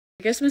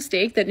Biggest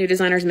mistake that new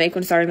designers make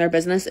when starting their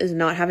business is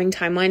not having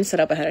timelines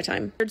set up ahead of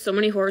time. I heard so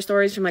many horror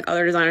stories from like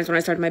other designers when I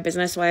started my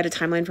business, so I had a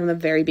timeline from the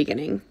very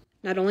beginning.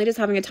 Not only does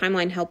having a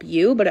timeline help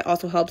you, but it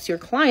also helps your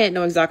client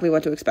know exactly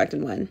what to expect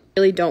and when. You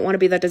really don't want to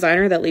be that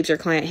designer that leaves your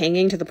client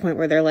hanging to the point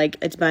where they're like,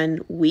 it's been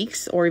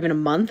weeks or even a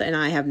month and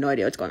I have no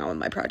idea what's going on with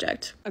my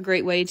project. A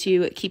great way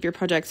to keep your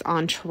projects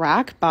on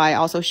track by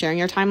also sharing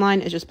your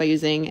timeline is just by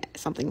using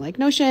something like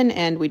Notion,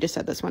 and we just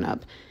set this one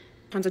up.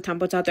 Tons of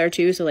templates out there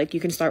too, so like you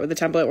can start with a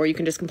template or you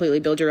can just completely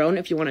build your own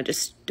if you want to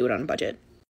just do it on a budget.